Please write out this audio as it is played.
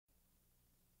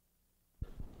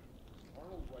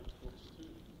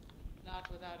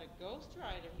Not without a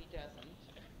ghostwriter, he doesn't.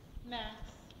 Max,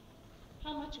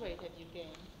 how much weight have you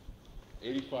gained?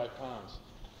 85 pounds.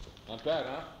 Not bad,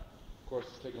 huh? Of course,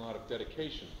 it's taken a lot of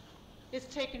dedication. It's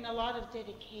taken a lot of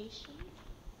dedication?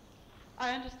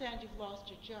 I understand you've lost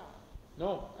your job.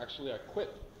 No, actually, I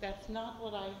quit. That's not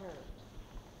what I heard.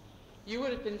 You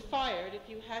would have been fired if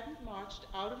you hadn't marched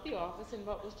out of the office in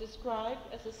what was described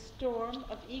as a storm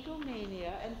of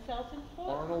egomania and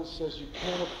self-importance. Arnold says you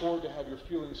can't afford to have your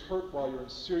feelings hurt while you're in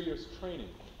serious training.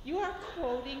 You are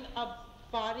quoting a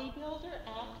bodybuilder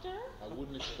actor? I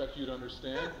wouldn't expect you to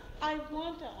understand. I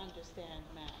want to understand,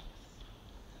 Max.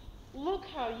 Look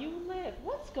how you live.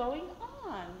 What's going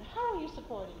on? How are you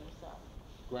supporting yourself?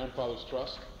 Grandfather's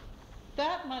trust.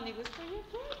 That money was for your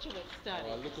graduate studies.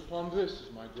 I look upon this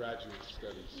as my graduate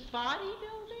studies.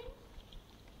 Bodybuilding?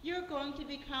 You're going to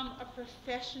become a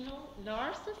professional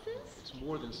narcissist? It's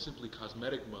more than simply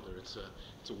cosmetic, Mother. It's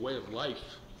a way of life.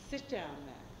 Sit down,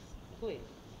 Max, please.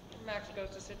 Max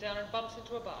goes to sit down and bumps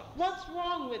into a bottle. What's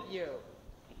wrong with you?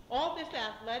 All this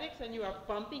athletics and you are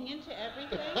bumping into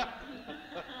everything?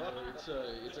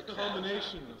 It's a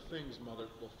combination of things, Mother.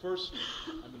 Well, first,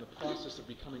 I'm in the process of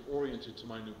becoming oriented to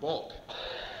my new bulk.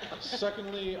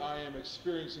 Secondly, I am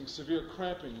experiencing severe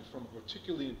cramping from a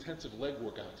particularly intensive leg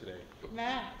workout today.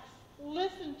 Max,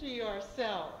 listen to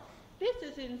yourself. This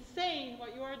is insane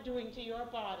what you are doing to your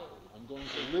body. I'm going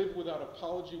to live without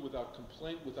apology, without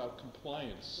complaint, without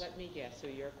compliance. Let me guess who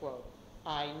you're quoting.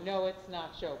 I know it's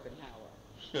not Schopenhauer.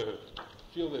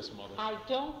 Feel this, Mother. I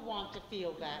don't want to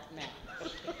feel that,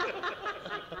 Max.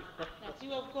 Max,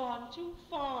 you have gone too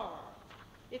far.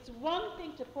 It's one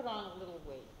thing to put on a little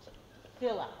weight,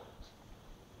 fill out.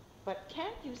 But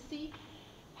can't you see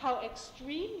how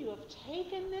extreme you have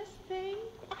taken this thing?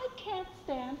 I can't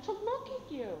stand to look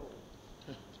at you.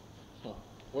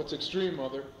 What's extreme,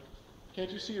 Mother? Can't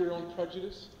you see your own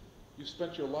prejudice? You've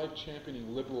spent your life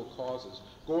championing liberal causes,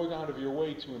 going out of your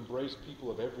way to embrace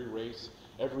people of every race,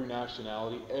 every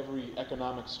nationality, every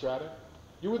economic strata.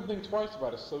 You wouldn't think twice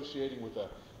about associating with a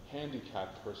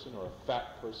handicapped person or a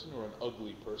fat person or an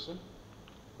ugly person.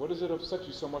 What does it upset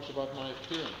you so much about my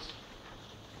appearance?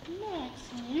 Max,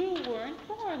 you weren't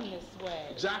born this way.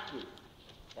 Exactly.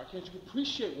 Why can't you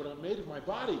appreciate what I made of my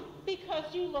body?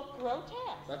 Because you look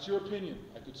grotesque. That's your opinion.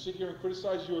 I could sit here and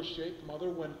criticize your shape, Mother,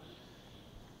 when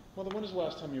is the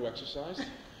last time you exercised?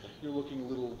 You're looking a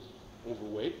little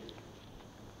overweight.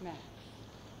 Max,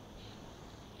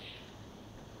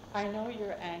 I know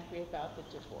you're angry about the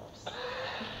divorce.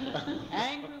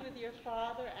 Angry with your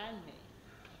father and me.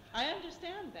 I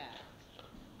understand that.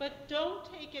 But don't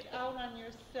take it out on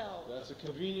yourself. That's a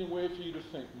convenient way for you to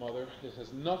think, Mother. It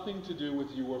has nothing to do with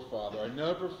you or Father. I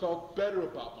never felt better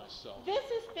about myself. This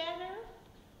is better?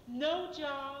 No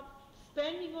job,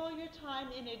 spending all your time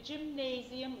in a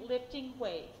gymnasium lifting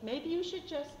weights. Maybe you should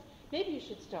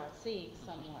start seeing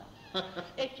someone.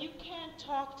 If you can't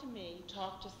talk to me,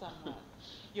 talk to someone.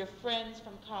 Your friends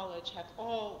from college have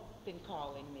all been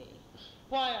calling me.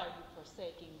 Why are you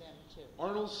forsaking them too?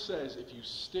 Arnold says if you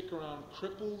stick around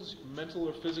cripples, mental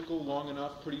or physical, long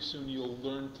enough, pretty soon you'll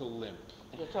learn to limp.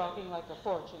 You're talking like a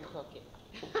fortune cookie.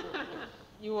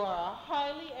 You are a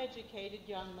highly educated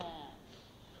young man.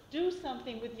 Do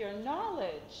something with your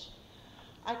knowledge.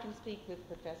 I can speak with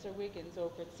Professor Wiggins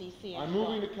over at CC. I'm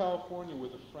moving to California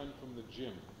with a friend from the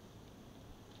gym.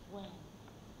 When?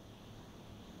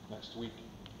 Next week.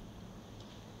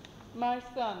 My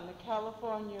son, the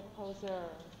California poseur.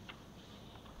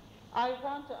 I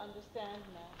want to understand,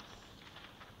 Max.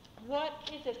 What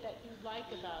is it that you like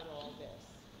about all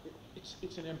this?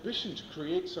 It's an ambition to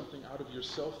create something out of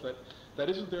yourself that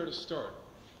isn't there to start.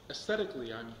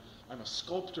 Aesthetically, I'm a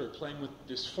sculptor playing with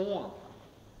this form.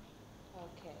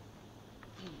 Okay.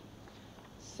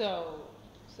 So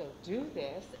do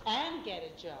this and get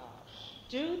a job.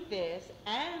 Do this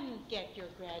and get your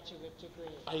graduate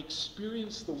degree. I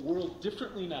experience the world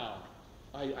differently now.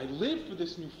 I live for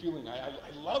this new feeling. I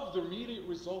love the immediate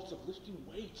results of lifting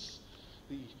weights.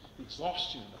 The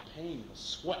exhaustion, the pain, the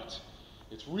sweat.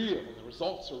 It's real, and the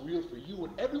results are real for you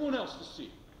and everyone else to see.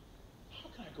 How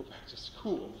can I go back to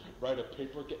school, write a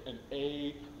paper, get an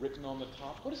A written on the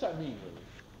top? What does that mean, really?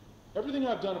 Everything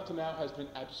I've done up to now has been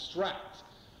abstract.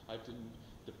 I've been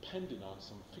dependent on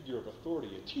some figure of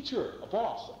authority, a teacher, a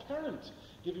boss, a parent,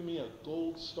 giving me a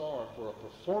gold star for a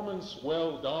performance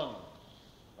well done.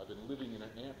 I've been living in an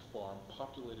ant farm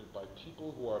populated by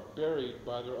people who are buried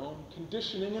by their own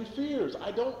conditioning and fears.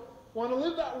 I don't want to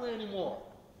live that way anymore.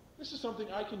 This is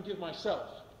something I can give myself.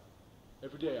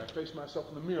 Every day I face myself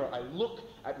in the mirror. I look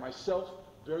at myself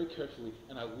very carefully,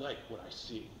 and I like what I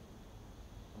see.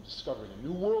 I'm discovering a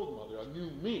new world, Mother, a new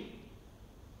me.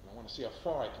 And I want to see how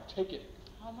far I can take it.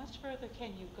 How much further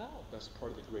can you go? That's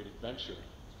part of the great adventure.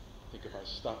 I think if I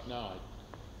stop now,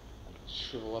 I'd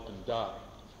shrivel up and die.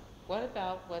 What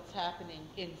about what's happening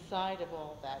inside of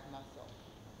all that muscle?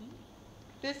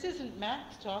 This isn't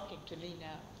Max talking to me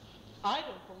now. I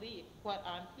don't believe what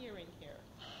I'm hearing here.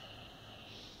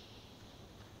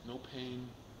 No pain,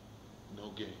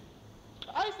 no gain.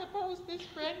 I suppose this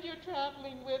friend you're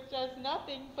traveling with does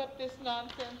nothing but this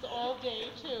nonsense all day,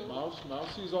 too.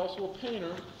 Mousie's also a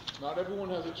painter. Not everyone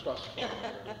has a trust fund.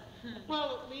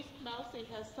 Well, at least Mousie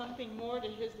has something more to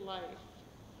his life.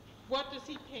 What does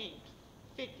he paint?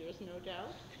 Figures, no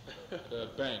doubt.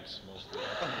 Banks, mostly.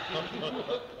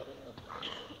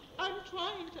 I'm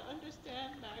trying to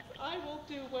understand, Max. I will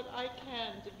do what I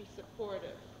can to be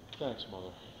supportive. Thanks, Mother.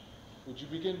 Would you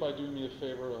begin by doing me a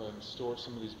favor and store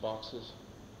some of these boxes?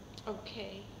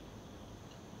 Okay.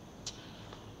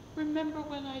 Remember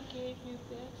when I gave you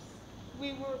this?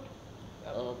 We were...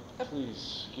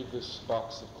 Please, give this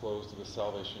box of clothes to the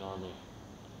Salvation Army.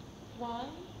 Why?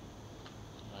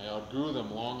 I outgrew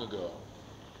them long ago.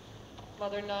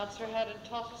 Mother nods her head and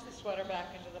tosses the sweater back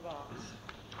into the box.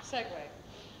 Segue.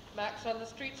 Max on the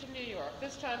streets of New York.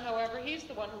 This time, however, he's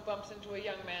the one who bumps into a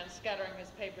young man scattering his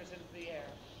papers into the air.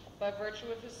 By virtue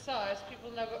of his size,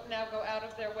 people now go out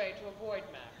of their way to avoid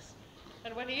Max.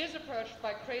 And when he is approached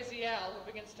by Crazy Al,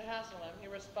 who begins to hassle him, he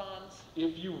responds,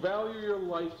 If you value your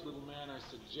life, little man, I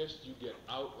suggest you get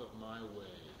out of my way.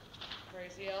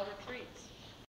 Crazy Al retreats.